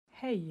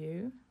Hey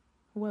you,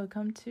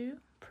 welcome to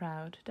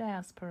Proud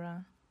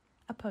Diaspora,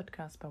 a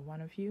podcast by one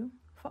of you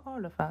for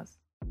all of us.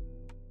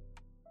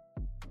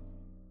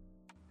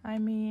 I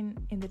mean,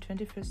 in the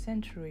 21st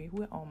century,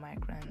 we're all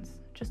migrants.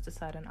 Just to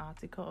cite an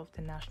article of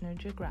the National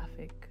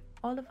Geographic,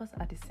 all of us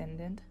are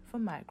descendant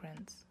from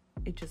migrants.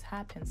 It just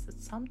happens that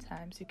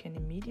sometimes you can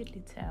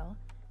immediately tell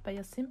by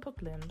a simple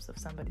glimpse of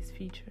somebody's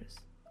features,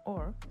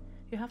 or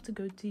you have to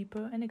go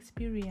deeper and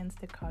experience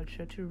the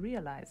culture to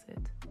realize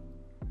it.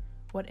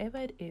 Whatever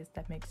it is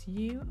that makes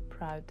you a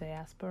proud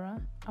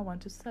diaspora, I want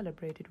to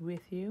celebrate it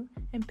with you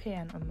and pay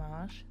an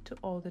homage to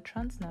all the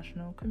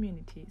transnational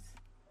communities.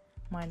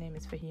 My name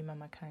is Fahima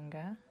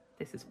Makanga.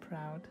 This is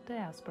Proud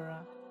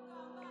Diaspora.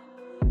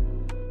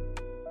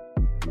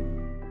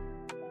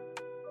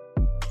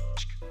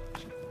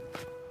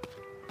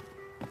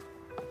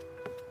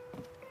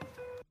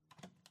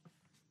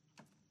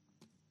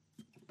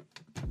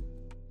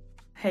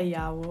 Hey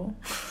Yawo.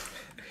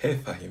 Hey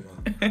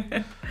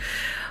Fahima.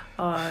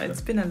 It's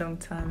been a long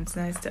time. It's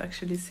nice to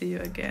actually see you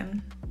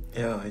again.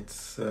 Yeah,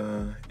 it's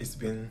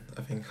been,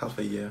 I think, half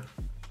a year.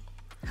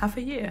 Half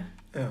a year?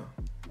 Yeah.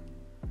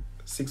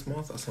 6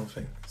 months or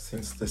something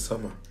since the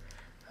summer.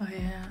 Oh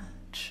yeah,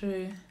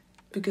 true.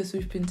 Because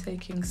we've been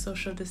taking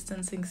social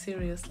distancing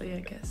seriously,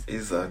 I guess.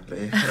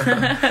 Exactly.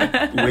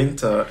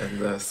 Winter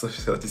and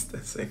social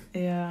distancing.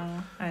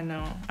 Yeah, I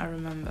know. I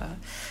remember.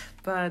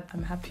 But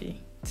I'm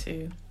happy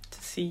to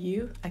see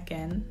you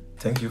again.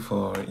 Thank you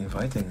for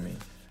inviting me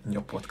in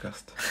your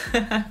podcast.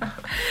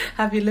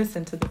 Have you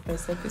listened to the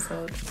first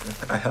episode?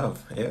 I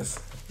have, yes.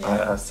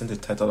 Yeah. I've seen the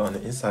title on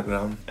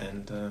Instagram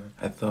and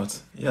I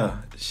thought, yeah,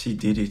 she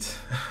did it.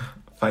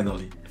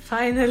 Finally.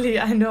 Finally,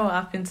 I know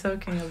I've been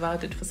talking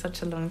about it for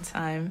such a long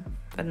time,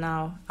 but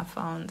now I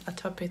found a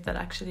topic that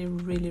actually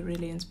really,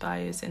 really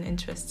inspires and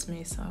interests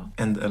me. So.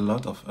 And a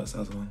lot of us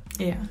as well.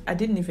 Yeah, I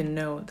didn't even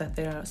know that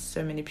there are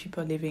so many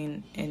people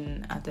living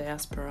in a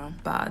diaspora,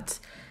 but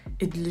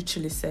it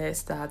literally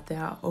says that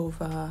there are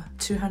over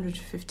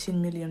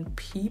 215 million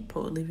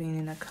people living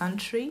in a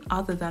country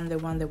other than the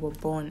one they were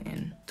born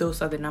in.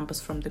 Those are the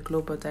numbers from the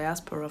Global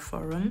Diaspora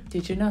Forum.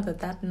 Did you know that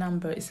that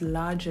number is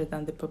larger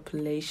than the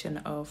population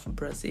of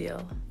Brazil?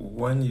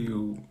 When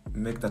you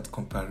make that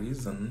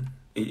comparison,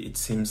 it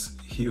seems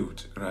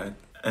huge, right?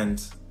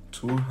 And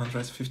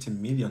 250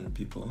 million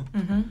people,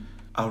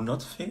 I would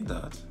not think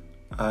that.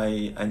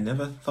 I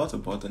never thought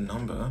about the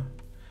number.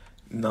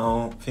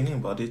 Now, thinking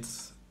about it,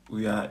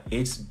 we are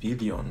 8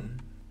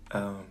 billion,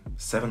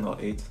 7 or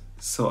 8.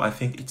 So I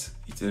think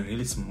it's a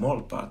really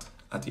small part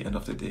at the end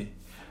of the day.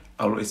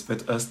 I would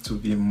expect us to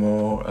be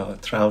more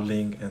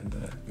traveling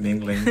and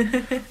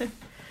mingling.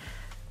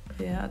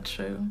 Yeah,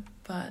 true.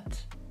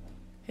 But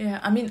yeah,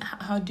 I mean,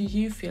 how do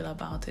you feel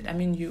about it? I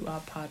mean, you are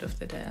part of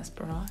the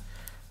diaspora,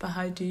 but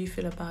how do you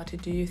feel about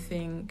it? Do you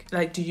think,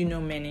 do you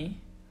know many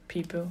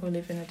people who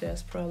live in a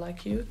diaspora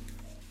like you?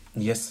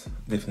 Yes,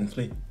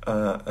 definitely.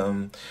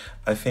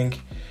 I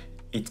think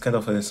it's kind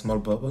of a small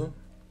bubble.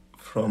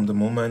 From the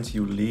moment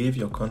you leave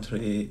your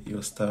country,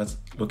 you start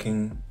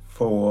looking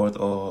forward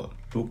or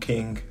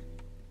looking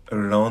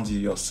around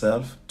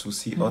yourself to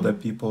see other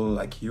people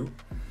like you.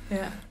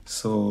 Yeah.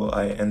 So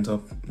I end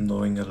up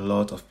knowing a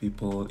lot of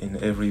people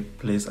in every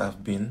place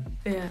I've been.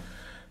 Yeah.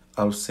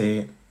 I'll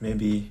say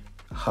maybe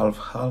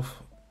half.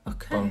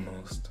 Okay.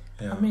 Almost.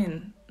 Yeah. I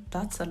mean,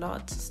 that's a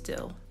lot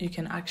still. You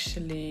can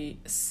actually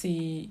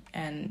see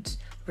and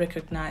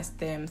recognize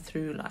them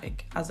through,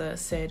 as I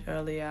said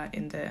earlier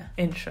in the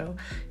intro,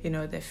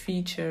 their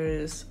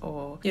features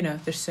or,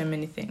 there's so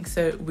many things.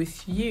 So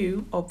with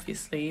you,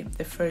 obviously,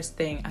 the first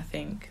thing I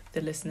think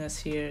the listeners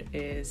hear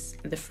is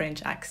the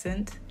French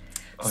accent.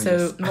 Oh, so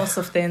yes. Most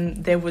of them,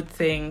 they would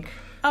think,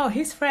 oh,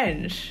 he's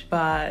French,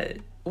 but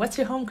what's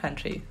your home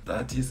country?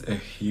 That is a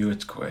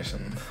huge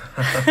question.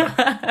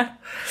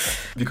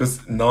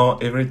 Because now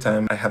every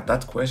time I have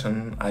that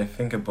question, I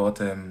think about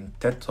a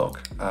TED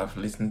Talk I've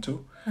listened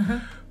to,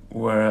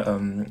 where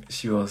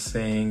she was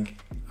saying,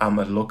 I'm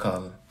a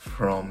local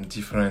from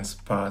different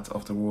parts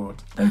of the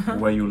world,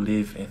 where you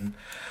live in.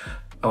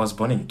 I was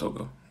born in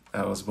Togo.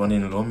 I was born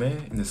in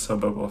Lomé, in the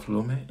suburb of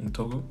Lomé in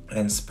Togo,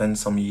 and spent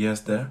some years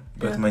there.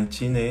 But my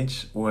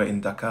teenage were in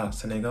Dakar,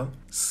 Senegal.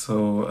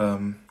 So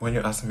when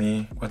you ask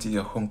me what is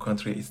your home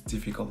country, it's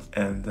difficult.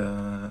 And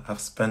I've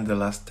spent the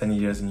last 10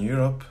 years in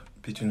Europe,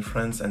 between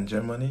France and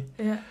Germany.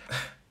 Yeah.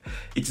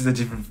 It is a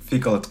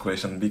difficult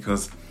question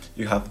because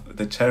you have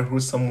the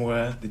childhood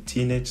somewhere, the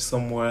teenage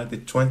somewhere, the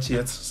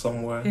 20th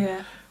somewhere.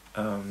 Yeah.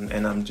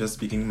 And I'm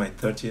just beginning my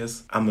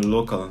 30th. I'm a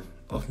local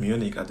of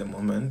Munich at the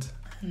moment.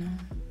 No.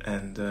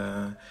 And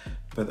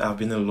but I've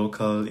been a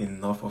local in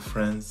north of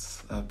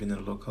France. I've been a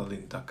local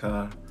in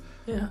Dakar.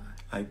 Yeah.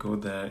 I go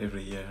there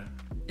every year.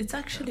 It's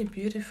actually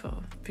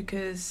beautiful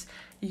because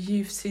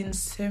you've seen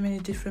so many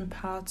different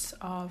parts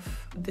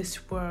of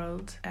this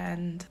world,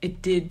 and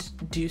it did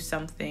do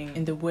something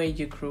in the way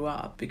you grew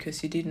up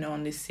because you didn't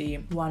only see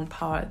one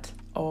part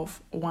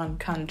of one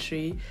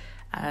country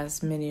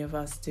as many of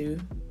us do,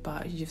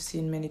 but you've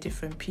seen many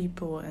different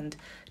people. And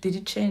did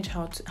it change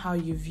how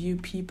you view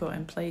people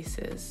and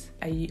places?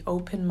 Are you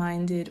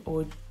open-minded,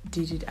 or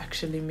did it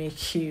actually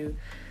make you,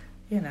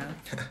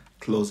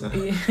 closer?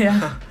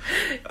 Yeah,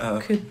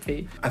 could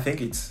be. I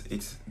think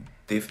it's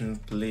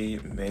definitely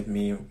made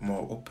me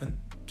more open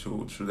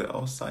to the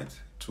outside,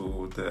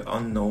 to the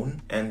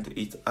unknown, and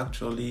it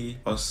actually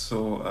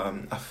also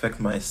affect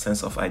my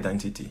sense of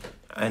identity.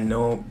 I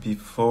know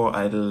before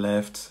I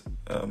left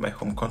my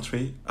home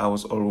country, I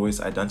was always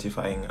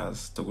identifying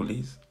as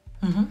Togolese.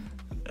 Mm-hmm.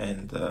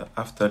 And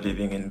after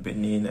living in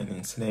Benin and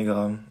in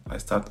Senegal, I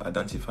started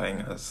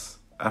identifying as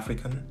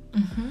African.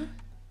 Mm-hmm.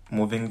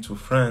 Moving to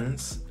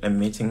France and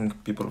meeting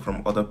people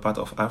from other parts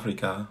of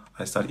Africa,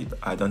 I started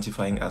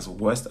identifying as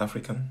West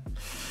African.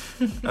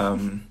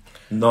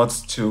 Not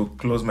to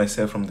close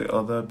myself from the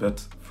other, but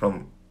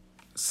from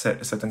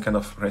certain kind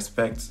of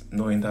respect,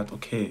 knowing that,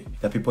 okay,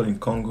 there are people in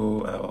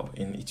Congo or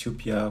in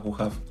Ethiopia who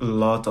have a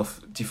lot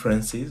of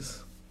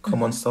differences,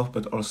 common stuff,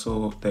 but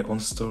also their own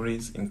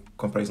stories in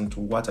comparison to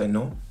what I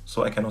know,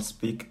 so I cannot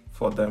speak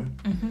for them.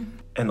 Mm-hmm.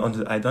 And on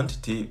the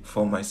identity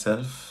for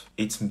myself,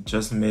 it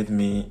just made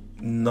me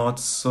not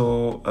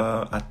so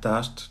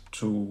attached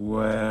to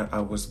where I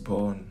was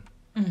born,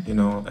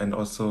 Mm-hmm. and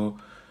also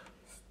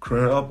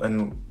growing up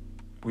and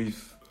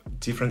with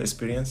different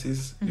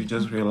experiences, you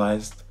just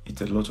realized it's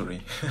a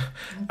lottery.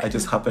 I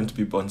just happened to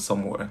be born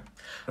somewhere.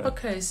 Right?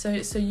 Okay,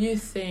 so you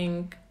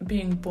think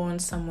being born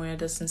somewhere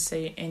doesn't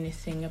say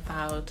anything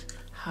about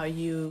how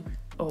you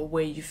or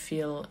where you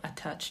feel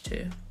attached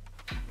to?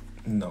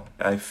 No,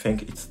 I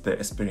think it's the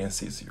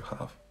experiences you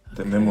have,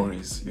 the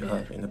memories you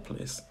have in a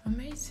place.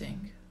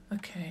 Amazing.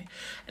 Okay.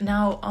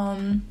 Now,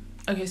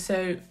 okay,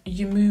 so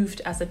you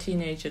moved as a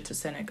teenager to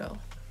Senegal,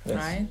 Yes.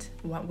 right?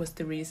 What was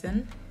the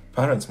reason?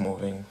 Parents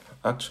moving.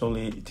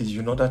 Actually, did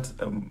you know that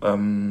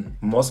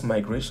most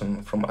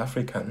migration from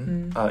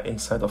African are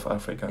inside of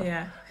Africa?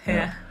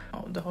 Yeah.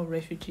 Oh, the whole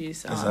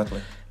refugees are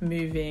Exactly.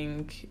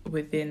 moving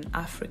within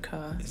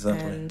Africa.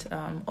 Exactly. And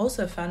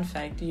also, a fun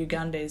fact,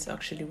 Uganda is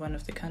actually one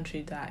of the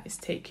countries that is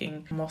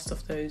taking most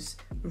of those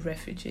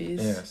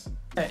refugees. Yes.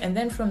 Oh, and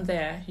then from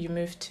there, you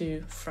moved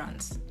to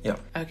France. Yeah.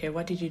 Okay,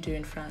 what did you do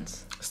in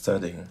France?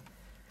 Studying.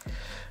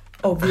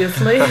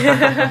 Obviously.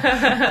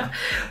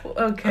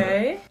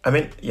 Okay.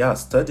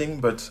 Studying,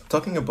 but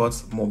talking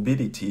about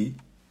mobility,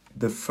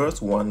 the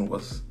first one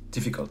was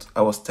difficult.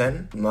 I was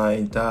 10.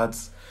 My dad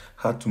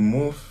had to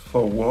move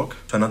for work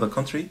to another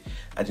country.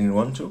 I didn't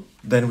want to.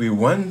 Then we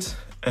went,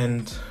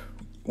 and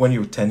when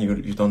you're 10,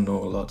 you don't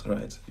know a lot,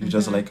 right? You're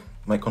just like,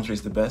 my country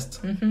is the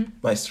best. Mm-hmm.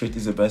 My street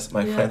is the best.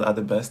 My friends are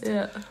the best.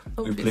 Yeah.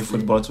 We play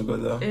football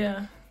together.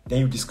 Yeah. Then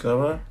you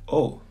discover,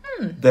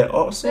 they're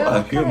also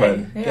They're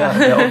human. okay. Yeah,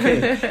 they're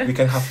okay. We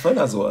can have fun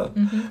as well.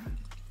 Mm-hmm.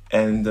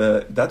 And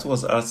that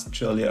was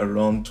actually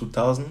around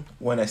 2000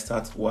 when I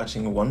started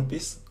watching One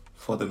Piece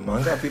for the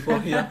manga people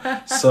here.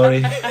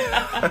 Sorry.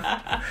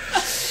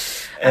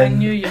 I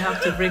knew you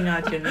have to bring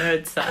out your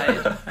nerd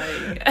side.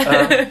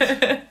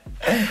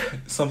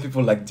 Some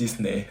people like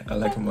Disney. I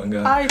like manga.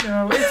 I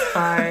know, it's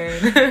fine.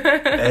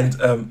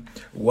 And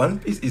One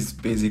Piece is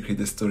basically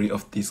the story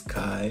of this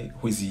guy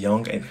who is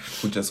young and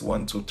who just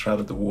wants to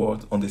travel the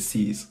world on the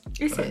seas.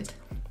 Is right? it?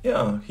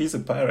 Yeah, he's a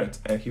pirate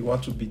and he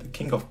wants to be the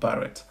king of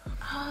pirates.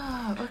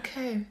 Ah,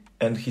 okay.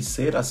 And he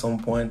said at some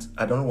point,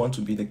 I don't want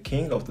to be the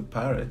king of the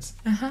pirates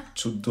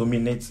to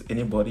dominate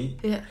anybody,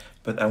 Yeah.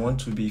 but I want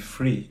to be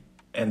free.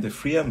 And the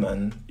freer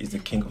man is the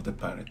king of the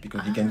pirate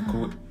because he can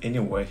go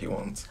anywhere he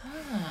wants.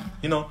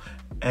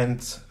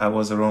 And I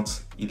was around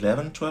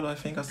 11, 12, I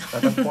think, at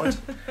that point.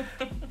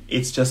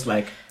 It's just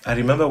like, I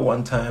remember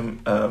one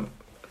time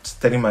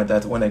telling my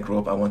dad, when I grow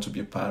up, I want to be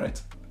a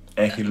pirate.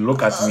 And he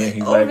looked at me and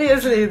he's like...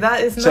 Obviously,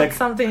 that is check. not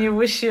something you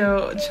wish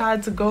your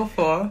child to go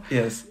for.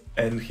 Yes.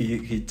 And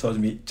he told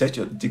me, check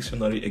your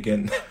dictionary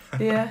again.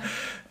 Yeah.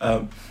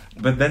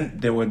 But then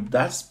there were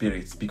that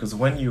spirits, because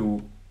when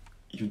you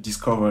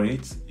discover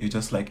it, you're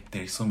just like,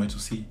 there is so much to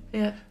see.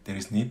 Yeah. There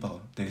is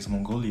Nepal, there is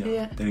Mongolia,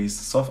 Yeah. there is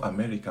South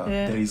America,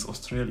 Yeah. there is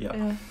Australia.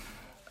 Yeah.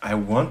 I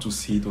want to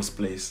see those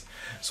places.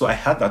 So I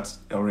had that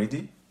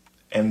already.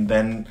 And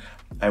then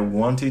I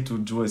wanted to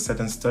do a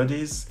certain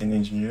studies in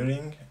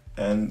engineering,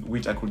 and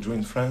which I could do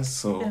in France.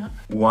 So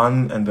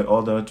one and the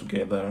other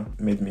together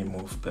made me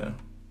move there.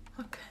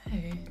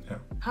 Okay. Yeah.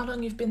 How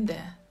long you've been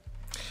there?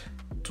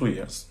 2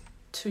 years.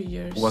 2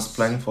 years. Was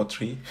planning for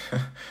 3.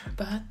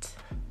 But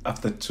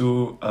After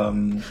 2,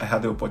 I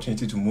had the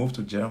opportunity to move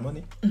to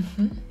Germany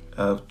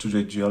to do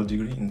a dual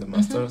degree in the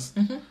masters.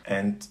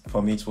 And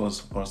for me, it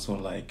was also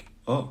like,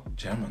 oh,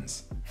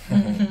 Germans.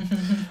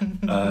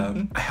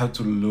 I had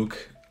to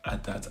look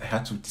at that. I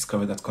had to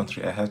discover that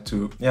country. I had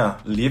to,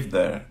 live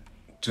there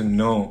to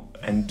know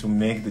and to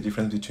make the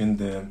difference between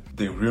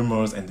the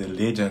rumors and the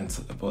legends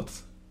about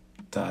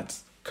that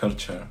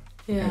culture.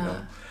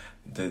 yeah.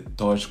 The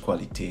Deutsch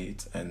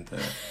Qualität and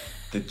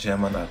the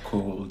German are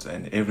cold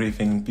and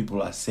everything people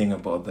are saying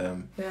about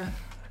them. Yeah.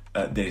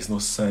 There is no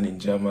sun in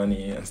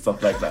Germany and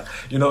stuff like that.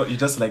 You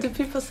just like... Do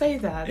people say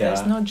that? Yeah.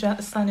 There's no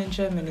sun in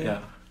Germany?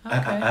 Yeah. Okay.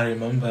 I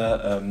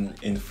remember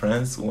in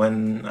France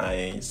when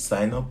I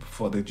signed up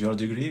for the dual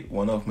degree,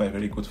 one of my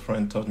very good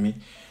friends told me,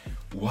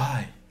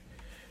 "Why?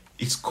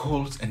 It's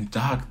cold and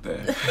dark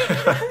there."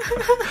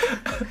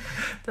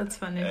 That's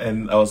funny.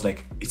 And I was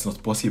like, "It's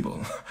not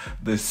possible.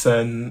 The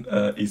sun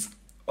is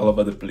all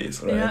over the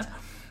place, right?" Yeah.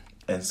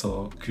 And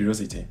so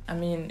curiosity. I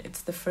mean,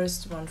 it's the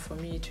first one for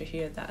me to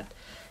hear that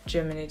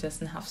Germany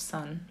doesn't have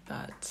sun,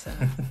 but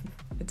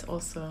it's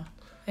also,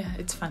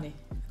 it's funny.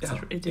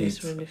 It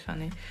is really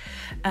funny.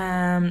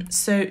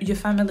 So your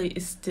family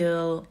is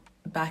still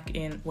back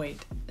in,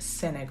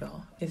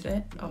 Senegal, is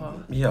it?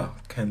 Or Yeah,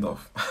 kind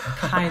of.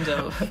 kind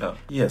of.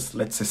 Yes,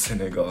 let's say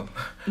Senegal.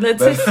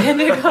 Let's say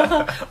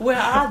Senegal. Where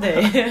are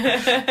they?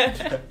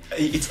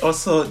 It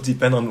also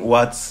depends on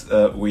what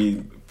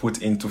we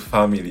put into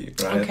family,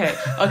 right?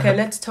 Okay.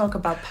 Let's talk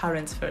about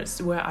parents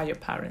first. Where are your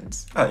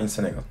parents? In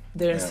Senegal.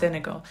 They're in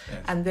Senegal.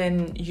 Yes. And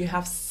then you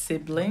have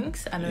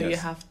siblings. I know you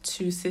Yes. have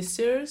 2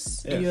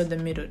 sisters. Yes. You're the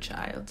middle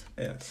child.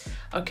 Yes.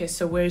 Okay,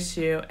 so where's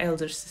your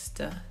elder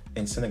sister?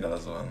 In Senegal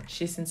as well.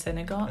 She's in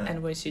Senegal. Yeah.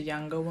 And where's your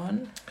younger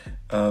one?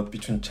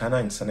 Between China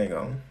and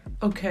Senegal.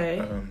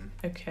 Okay.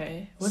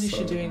 Okay. What is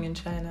she so- doing in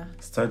China?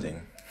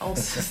 Studying.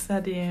 Also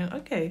studying.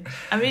 Okay.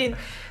 I mean,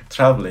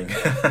 Traveling.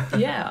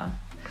 yeah.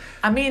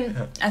 I mean,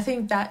 I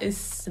think that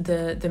is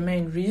the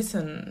main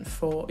reason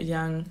for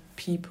young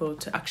people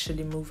to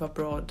actually move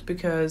abroad,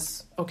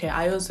 because,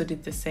 I also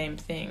did the same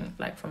thing,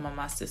 like for my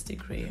master's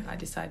degree. I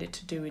decided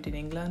to do it in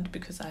England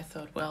because I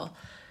thought, well,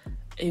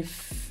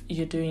 if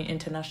you're doing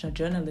international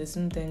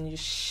journalism, then you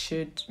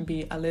should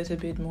be a little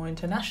bit more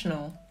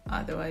international.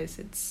 Otherwise,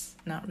 it's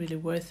not really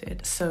worth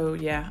it. So,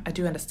 yeah, I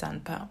do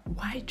understand. But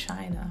why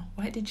China?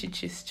 Why did you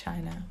choose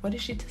China? What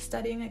is she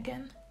studying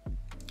again?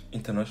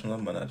 International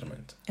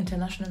management.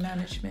 International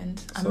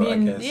management. So I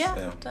mean,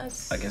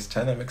 I guess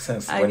China makes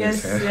sense.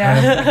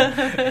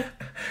 Yeah.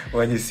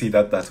 When you see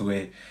that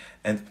way.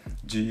 And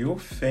do you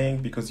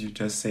think, because you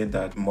just said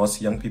that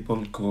most young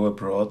people go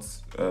abroad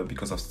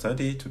because of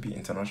study to be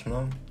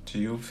international, do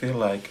you feel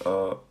like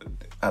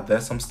are there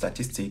some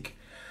statistic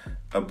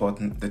about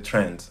the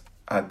trend?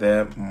 Are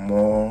there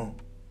more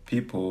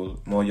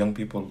young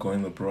people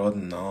going abroad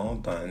now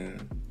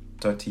than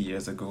 30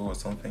 years ago or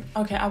something?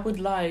 Okay, I would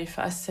lie if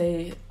I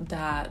say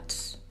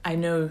that I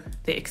know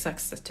the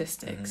exact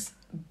statistics,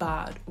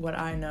 but what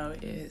I know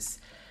is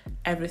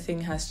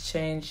everything has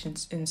changed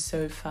in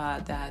so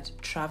far that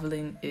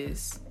traveling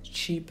is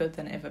cheaper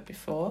than ever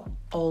before.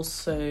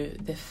 Also,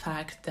 the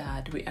fact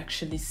that we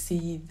actually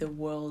see the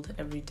world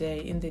every day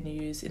in the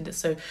news,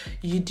 so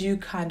you do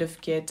kind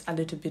of get a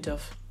little bit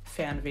of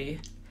fernweh.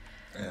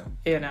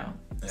 Yeah.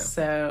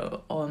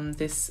 So on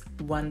this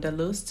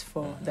wanderlust,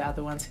 for the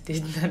other ones who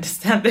didn't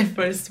understand the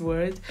first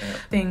word,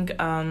 I think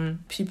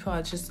people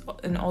are just,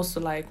 and also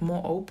like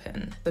more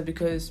open. So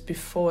because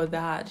before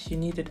that you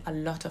needed a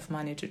lot of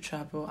money to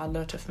travel, a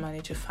lot of money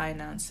to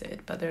finance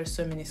it, but there are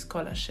so many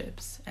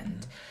scholarships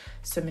and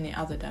so many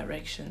other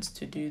directions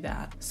to do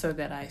that, so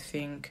that I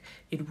think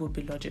it would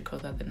be logical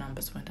that the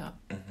numbers went up.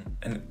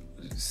 And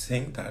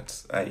saying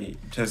that, I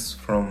just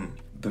from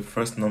the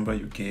first number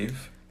you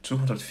gave,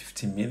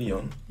 250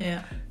 million,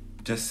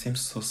 just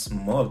seems so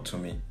small to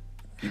me,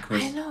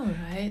 because I know,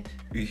 right?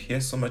 we hear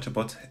so much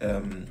about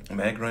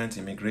migrants,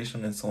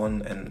 immigration, and so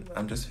on, and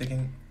I'm just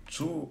thinking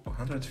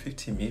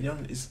 250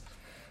 million is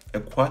a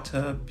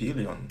 250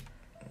 million.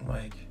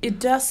 Like, it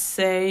does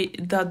say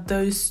that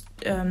those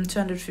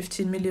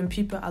 215 million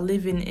people are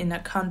living in a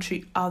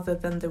country other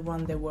than the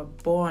one they were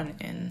born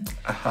in.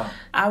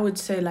 I would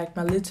say, like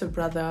my little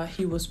brother,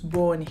 he was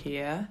born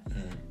here.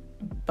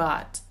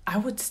 But I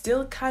would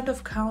still kind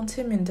of count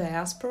him in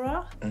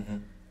diaspora.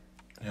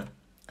 Yeah.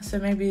 So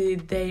maybe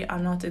they are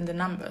not in the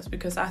numbers,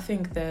 because I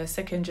think the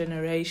second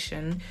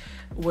generation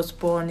was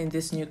born in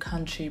this new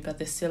country, but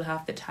they still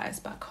have the ties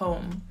back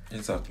home.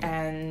 Exactly.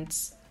 And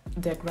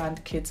their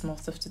grandkids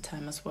most of the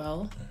time as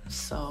well.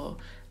 So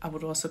I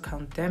would also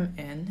count them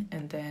in,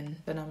 and then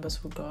the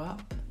numbers would go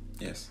up.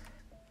 Yes.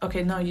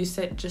 Okay, now you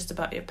said just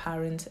about your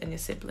parents and your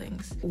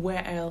siblings.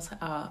 Where else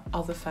are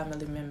other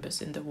family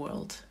members in the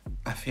world?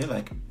 I feel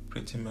like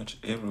pretty much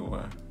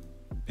everywhere,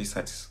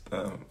 besides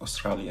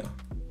Australia.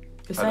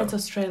 Besides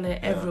Australia,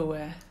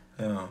 everywhere.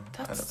 Yeah.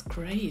 That's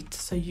great.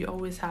 So you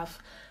always have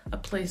a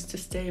place to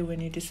stay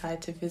when you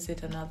decide to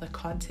visit another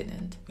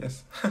continent.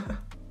 Yes.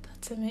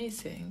 That's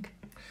amazing.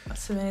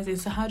 That's amazing.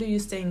 So how do you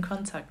stay in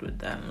contact with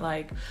them?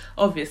 Like,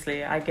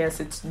 obviously, I guess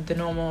it's the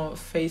normal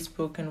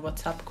Facebook and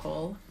WhatsApp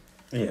call.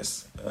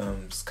 Yes.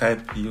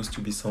 Skype used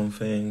to be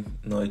something.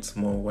 Now it's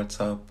more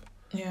WhatsApp.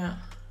 Yeah.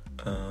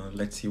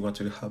 Let's see what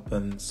will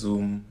happen.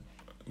 Zoom.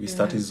 We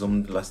started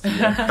Zoom last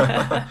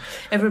year.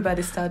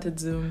 Everybody started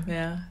Zoom,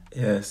 yeah.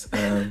 Yes.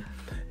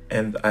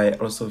 And I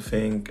also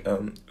think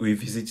we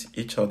visit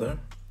each other.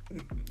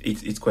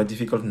 It's quite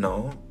difficult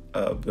now,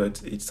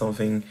 but it's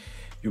something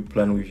you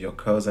plan with your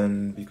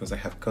cousin, because I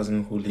have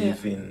cousins who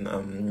live in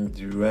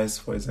the US,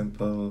 for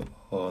example,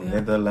 or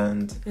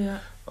Netherlands,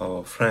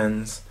 or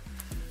France.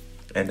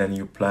 And then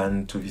you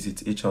plan to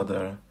visit each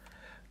other.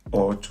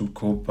 or to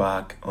go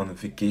back on a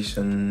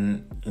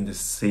vacation in the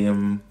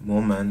same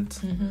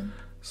moment.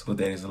 So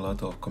there is a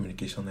lot of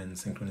communication and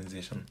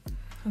synchronization.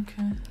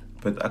 Okay.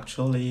 But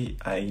actually,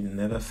 I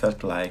never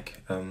felt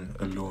like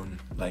alone.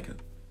 Like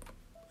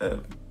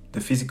the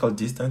physical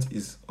distance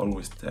is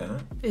always there,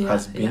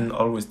 has been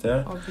always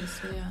there.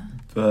 Obviously, yeah.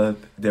 But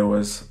there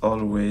was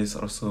always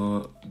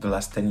also the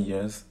last 10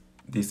 years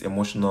this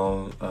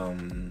emotional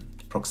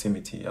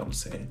proximity, I would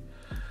say.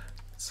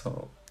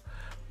 So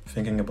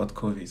thinking about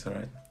COVID,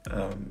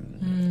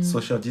 right?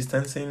 Social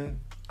distancing,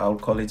 I'll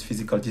call it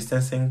physical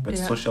distancing, but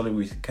socially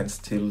we can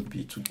still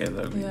be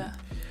together.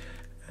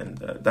 And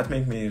that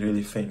made me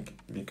really think,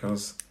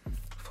 because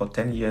for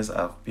 10 years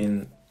I've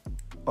been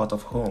out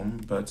of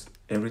home, but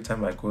every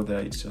time I go there,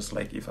 it's just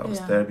like if I was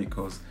there,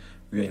 because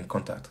we are in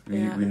contact.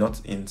 We're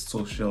not in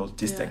social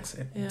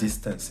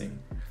distancing.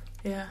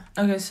 Yeah.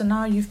 Okay, so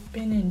now you've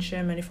been in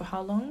Germany for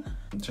how long?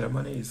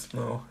 Germany is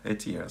now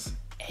 8 years.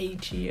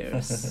 8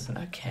 years.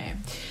 Okay.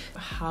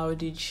 How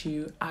did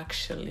you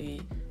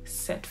actually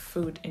set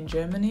foot in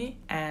Germany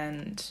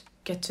and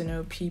get to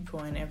know people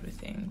and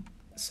everything?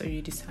 So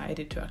you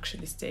decided to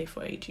actually stay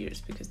for 8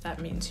 years, because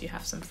that means you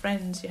have some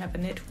friends, you have a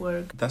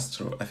network. That's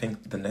true. I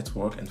think the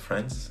network and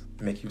friends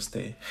make you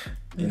stay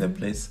in a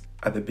place.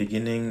 At the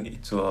beginning,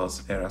 it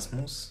was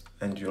Erasmus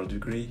and dual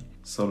degree.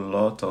 So a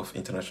lot of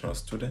international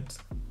students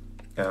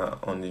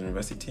on the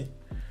university.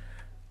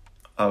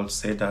 I would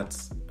say that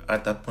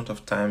at that point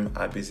of time,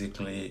 I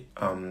basically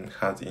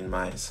had in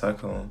my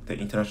circle the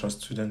international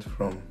student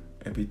from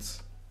a bit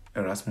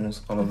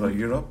Erasmus all over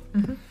Europe.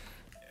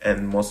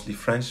 And mostly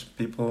French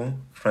people,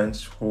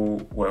 French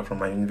who were from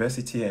my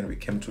university, and we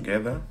came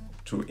together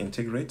to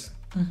integrate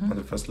on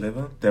the first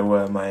level. There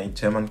were my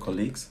German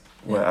colleagues,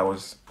 where I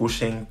was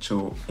pushing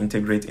to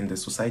integrate in the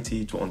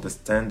society, to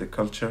understand the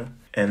culture.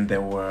 And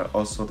there were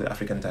also the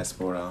African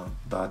diaspora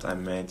that I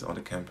met on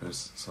the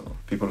campus. So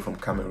people from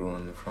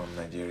Cameroon, from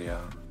Nigeria,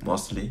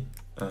 mostly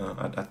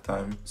at that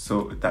time.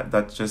 So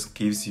that just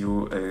gives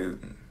you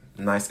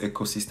a nice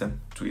ecosystem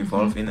to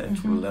evolve in and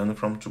to learn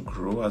from, to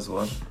grow as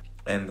well.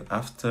 And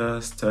after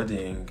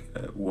studying,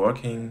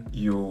 working,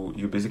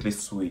 you basically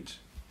switch.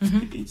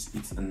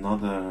 It's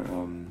another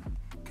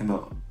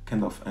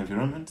kind of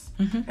environment.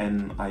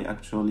 And I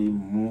actually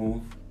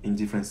moved in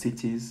different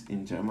cities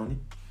in Germany.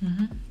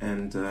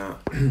 And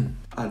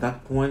at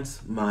that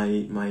point,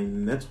 my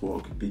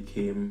network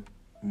became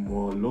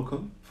more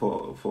local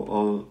for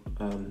all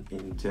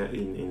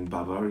in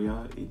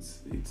Bavaria.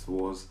 It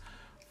was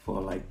for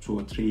like 2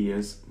 or 3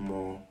 years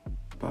more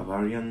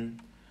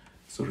Bavarian.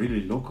 So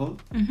really local.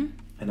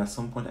 And at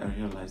some point I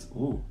realized,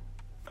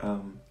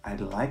 I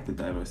like the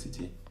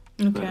diversity.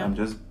 But I'm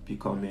just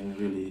becoming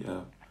really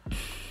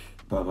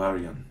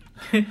Bavarian.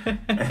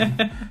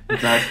 And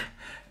that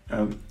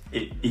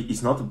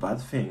it's not a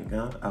bad thing.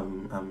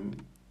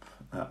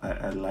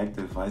 I like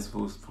the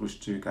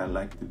Weißwurstfrühstück, I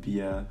like the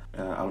beer.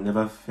 I'll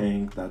never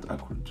think that I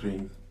could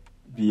drink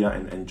beer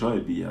and enjoy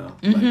beer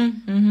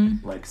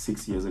like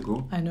 6 years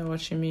ago. I know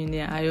what you mean.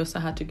 Yeah, I also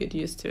had to get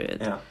used to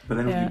it. Yeah, but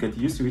then you get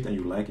used to it and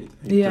you like it.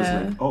 And you're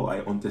just like, I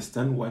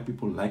understand why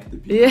people like the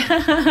beer.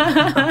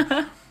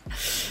 Yeah.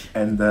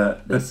 And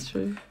that's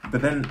true.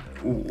 But then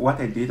what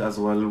I did as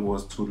well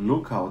was to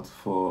look out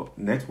for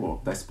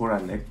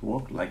diaspora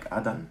network like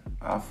ADAN,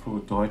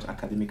 Afro-Deutsch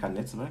Akademiker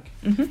Netzwerk,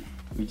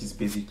 which is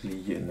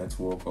basically a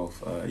network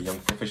of young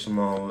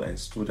professionals and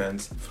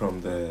students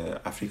from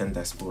the African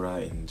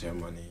diaspora in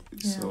Germany.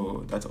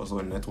 So that's also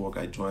a network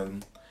I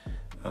joined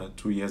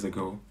 2 years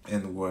ago,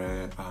 and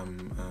where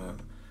I'm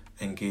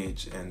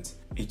engaged, and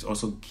it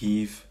also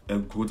gives a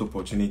good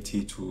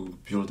opportunity to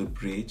build a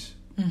bridge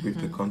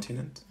with the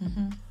continent.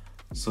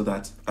 So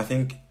that I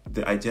think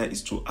the idea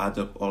is to add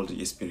up all the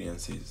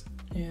experiences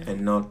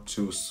and not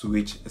to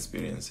switch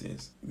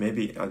experiences.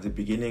 Maybe at the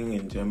beginning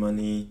in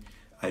Germany,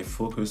 I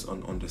focused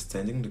on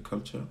understanding the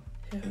culture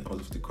in all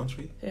of the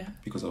country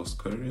because I was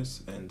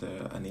curious, and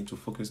I need to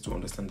focus to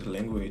understand the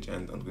language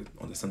and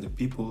understand the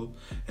people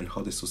and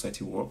how the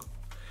society works.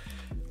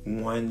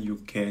 When you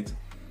get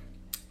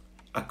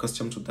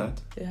accustomed to that,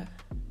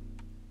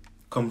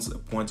 comes a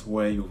point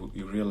where you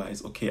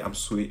realize, okay, I'm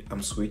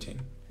switching.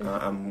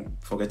 I'm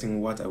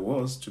forgetting what I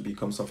was to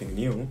become something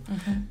new.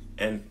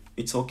 And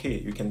it's okay,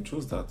 you can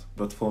choose that.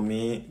 But for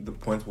me, the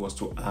point was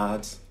to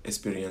add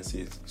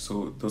experiences.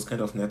 So those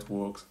kind of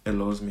networks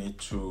allows me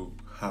to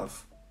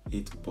have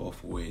it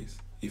both ways,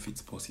 if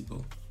it's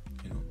possible,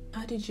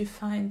 How did you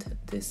find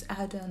this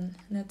ADAN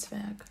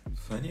Netzwerk?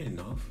 Funny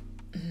enough,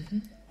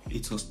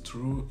 it was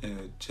through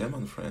a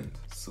German friend.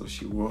 So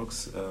she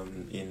works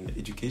in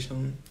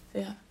education.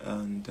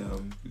 And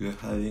we were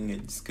having a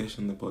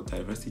discussion about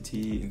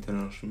diversity,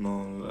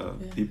 international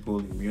people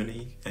in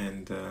Munich.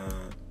 And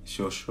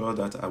she was sure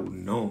that I would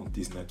know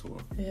this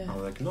network. I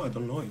was like, no, I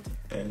don't know it.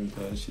 And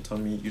she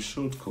told me, you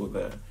should go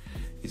there.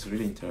 It's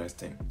really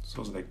interesting. So I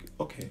was like,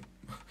 okay.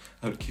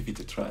 I'll give it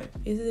a try.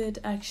 Is it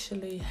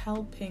actually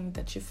helping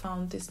that you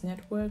found this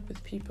network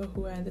with people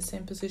who are in the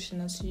same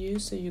position as you,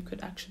 so you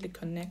could actually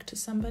connect to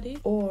somebody?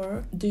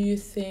 Or do you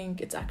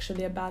think it's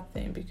actually a bad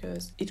thing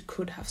because it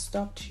could have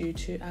stopped you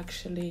to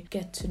actually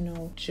get to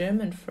know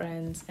German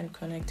friends and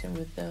connecting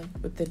with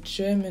the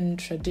German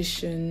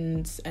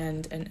traditions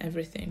and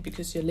everything,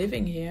 because you're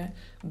living here,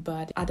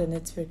 but other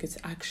network is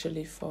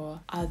actually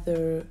for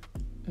other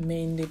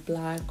mainly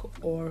black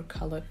or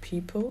colored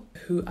people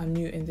who are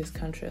new in this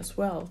country as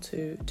well,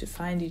 to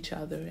find each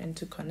other and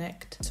to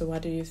connect. So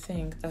what do you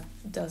think?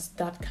 Does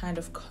that kind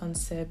of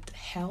concept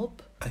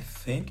help? I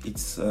think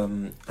it's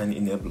an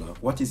enabler.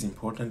 What is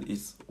important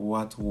is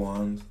what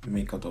one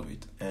make out of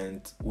it.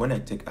 And when I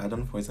take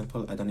Adan, for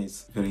example, Adan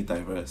is very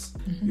diverse.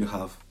 Mm-hmm. You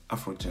have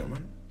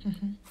Afro-German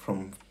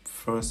from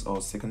first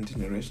or second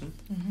generation.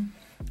 Mm-hmm.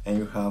 And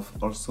you have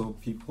also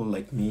people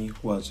like me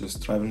who are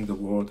just traveling the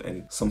world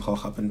and somehow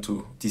happen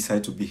to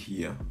decide to be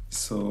here.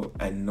 So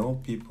I know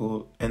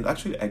people, and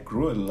actually I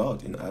grew a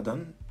lot in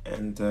Adan,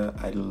 and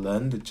I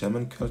learned the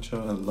German culture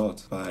a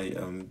lot by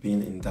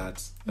being in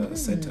that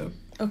setup.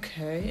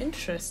 Okay,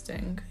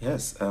 interesting.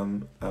 Yes,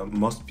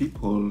 most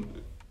people,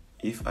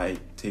 if I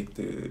take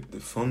the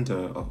founder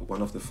of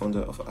one of the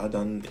founder of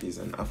Adan is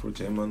an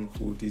Afro-German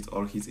who did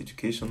all his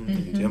education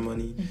in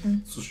Germany,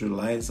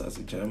 socialized as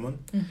a German.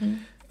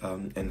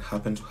 And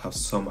happen to have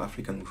some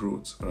African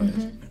roots,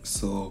 right?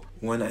 So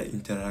when I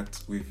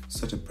interact with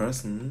such a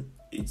person,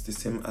 it's the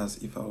same as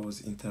if I was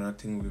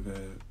interacting with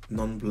a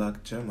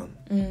non-black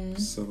German.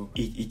 So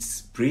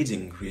it's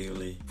breeding,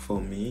 really.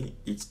 For me,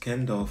 it's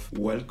kind of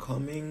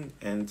welcoming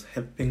and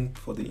helping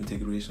for the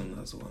integration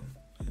as well.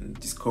 And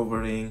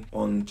discovering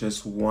on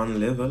just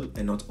one level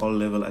and not all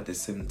level at the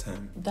same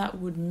time. That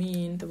would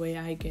mean, the way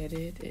I get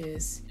it,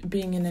 is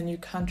being in a new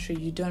country,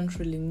 you don't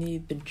really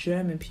need the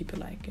German people,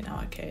 like in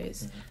our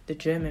case, the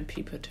German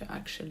people to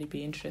actually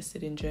be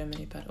interested in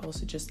Germany, but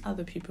also just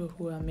other people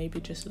who are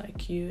maybe just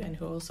like you and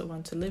who also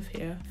want to live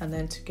here, and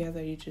then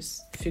together you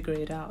just figure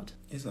it out.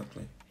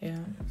 Exactly. Yeah.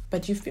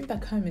 But you've been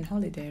back home in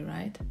holiday,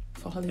 right?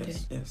 For holiday?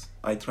 Yes.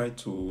 I try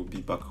to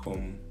be back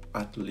home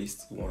at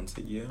least once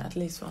a year. At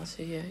least once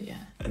a year, yeah.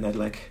 And I'd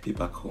like to be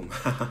back home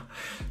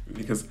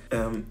because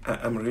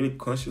I'm really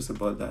conscious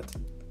about that,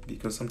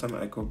 because sometimes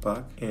I go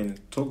back in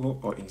Togo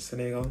or in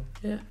Senegal,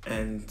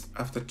 and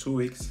after 2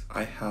 weeks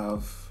I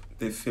have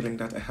the feeling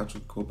that I have to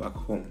go back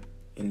home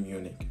in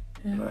Munich,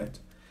 right?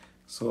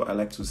 So I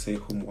like to say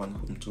home 1,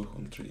 home 2,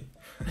 home 3.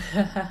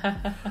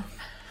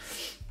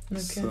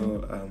 Okay.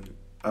 So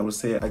I would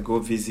say I go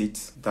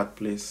visit that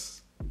place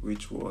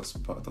which was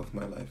part of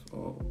my life,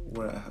 or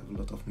where I have a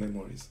lot of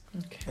memories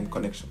and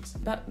connections.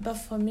 But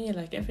for me,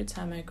 like every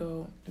time I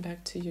go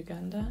back to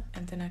Uganda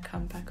and then I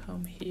come back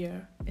home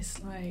here,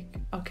 it's like,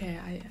 okay,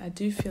 I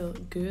do feel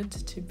good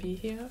to be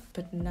here,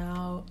 but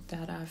now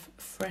that I've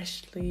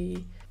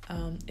freshly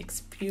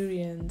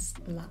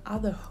experienced my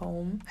other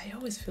home, I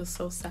always feel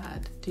so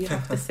sad. Do you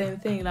have the same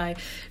thing? Like,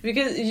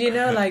 because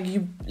like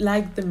you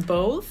like them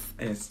both,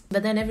 yes,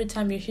 but then every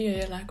time you're here,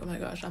 you're like, oh my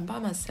gosh, I'm by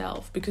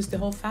myself, because the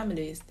whole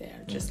family is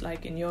there, just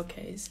like in your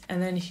case. And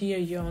then here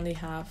you only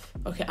have,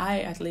 okay,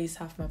 I at least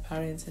have my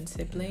parents and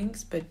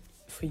siblings, but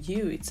for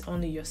you it's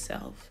only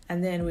yourself.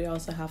 And then we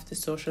also have the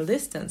social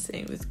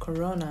distancing with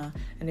Corona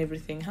and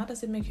everything. How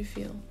does it make you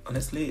feel?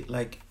 Honestly,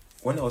 like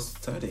when I was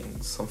studying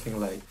something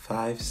like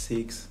 5,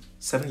 6,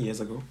 7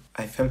 years ago,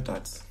 I felt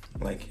that,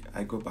 like,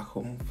 I go back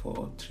home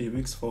for 3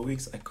 weeks, 4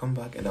 weeks, I come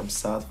back and I'm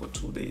sad for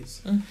 2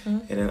 days, and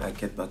then I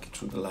get back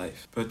into the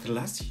life. But the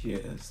last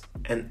years,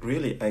 and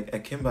really I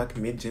came back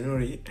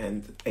mid-January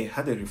and I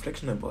had a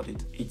reflection about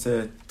it. It's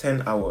a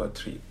 10-hour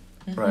trip,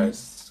 right?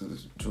 So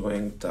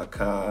doing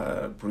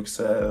Dakar,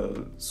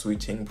 Brussels,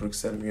 switching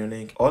Brussels,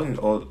 Munich. All in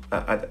all,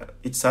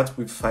 it starts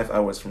with 5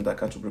 hours from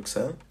Dakar to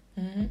Brussels.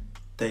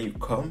 Then you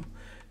come.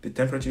 The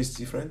temperature is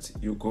different.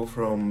 You go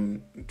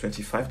from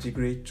 25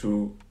 degree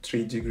to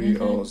 3 degree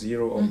or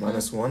 0 or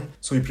 -1.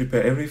 So you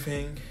prepare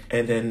everything,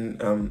 and then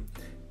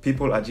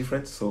people are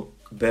different. So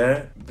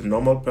there, the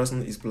normal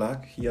person is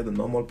black. Here, the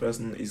normal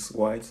person is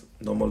white.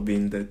 Normal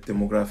being the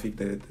demographic,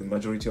 the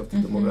majority of the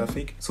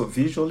demographic. So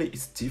visually,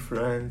 it's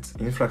different.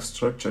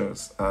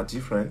 Infrastructures are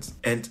different.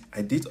 And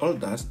I did all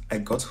that. I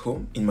got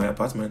home in my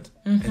apartment,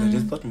 and I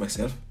just thought to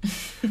myself,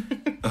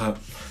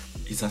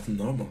 is that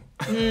normal?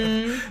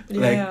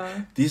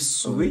 Like this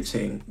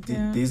switching,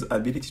 this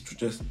ability to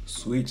just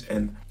switch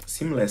and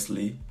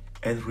seamlessly.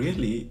 And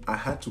really, I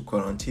had to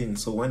quarantine.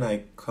 So when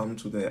I come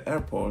to the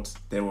airport,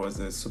 there was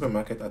a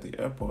supermarket at the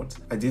airport.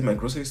 I did my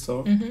grocery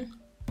store,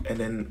 and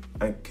then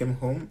I came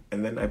home,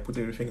 and then I put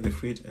everything in the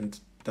fridge, and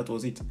that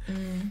was it.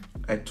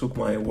 I took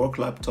my work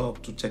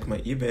laptop to check my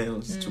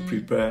emails, to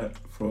prepare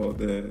for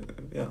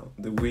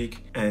the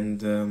week,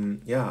 and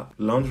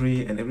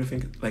laundry and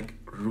everything, like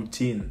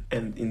routine.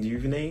 And in the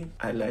evening,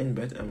 I lie in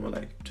bed and I'm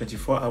like,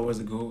 24 hours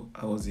ago,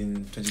 I was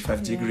in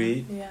 25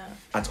 degree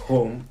at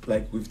home,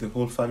 like with the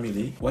whole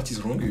family. What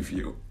is wrong with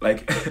you?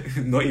 Like,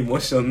 no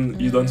emotion,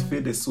 you don't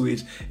feel the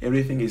switch,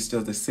 everything is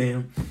just the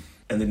same.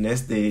 and the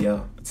next day,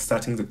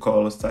 starting the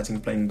call,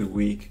 starting playing the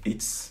week,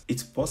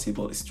 it's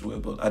possible, it's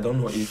doable. I don't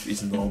know if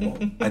it's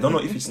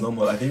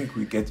normal. I think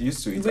we get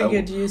used to it. We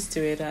get used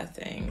to it, I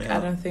think. Yeah.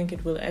 I don't think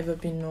it will ever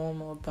be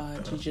normal,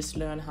 but you just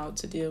learn how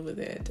to deal with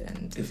it.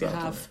 And if you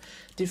have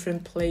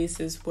different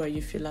places where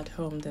you feel at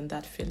home, then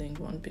that feeling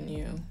won't be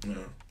new. Yeah.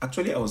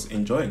 Actually, I was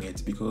enjoying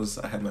it because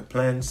I had my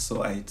plants,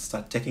 so I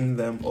start taking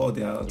them. Oh,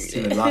 they are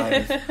still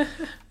alive.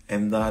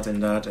 and that.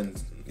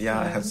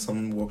 I had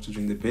some work to do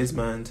in the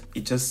basement.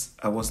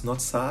 I was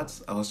not sad.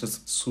 I was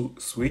just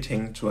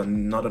switching to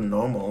another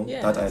normal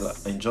that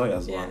I enjoy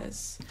as well.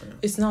 Yes. Yeah.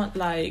 It's not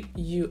like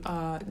you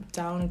are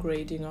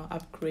downgrading or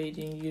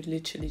upgrading. You're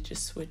literally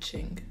just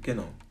switching.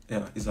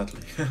 Yeah,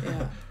 exactly.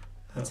 Yeah,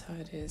 that's how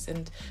it is.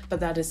 But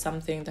that is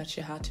something that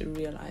you had to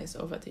realize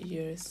over the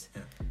years.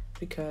 Yeah.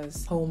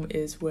 Because home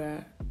is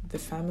where the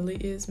family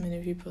is,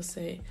 many people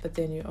say, but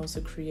then you also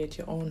create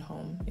your own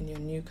home in your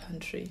new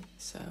country.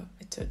 So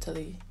I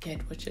totally get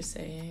what you're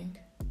saying.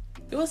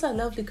 It was a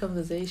lovely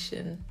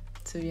conversation,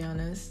 to be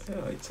honest. Yeah,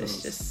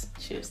 Let's just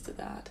cheers to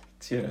that.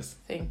 Cheers.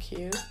 Thank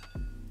you.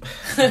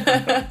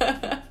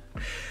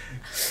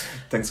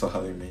 Thanks for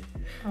having me.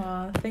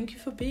 Thank you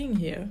for being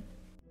here.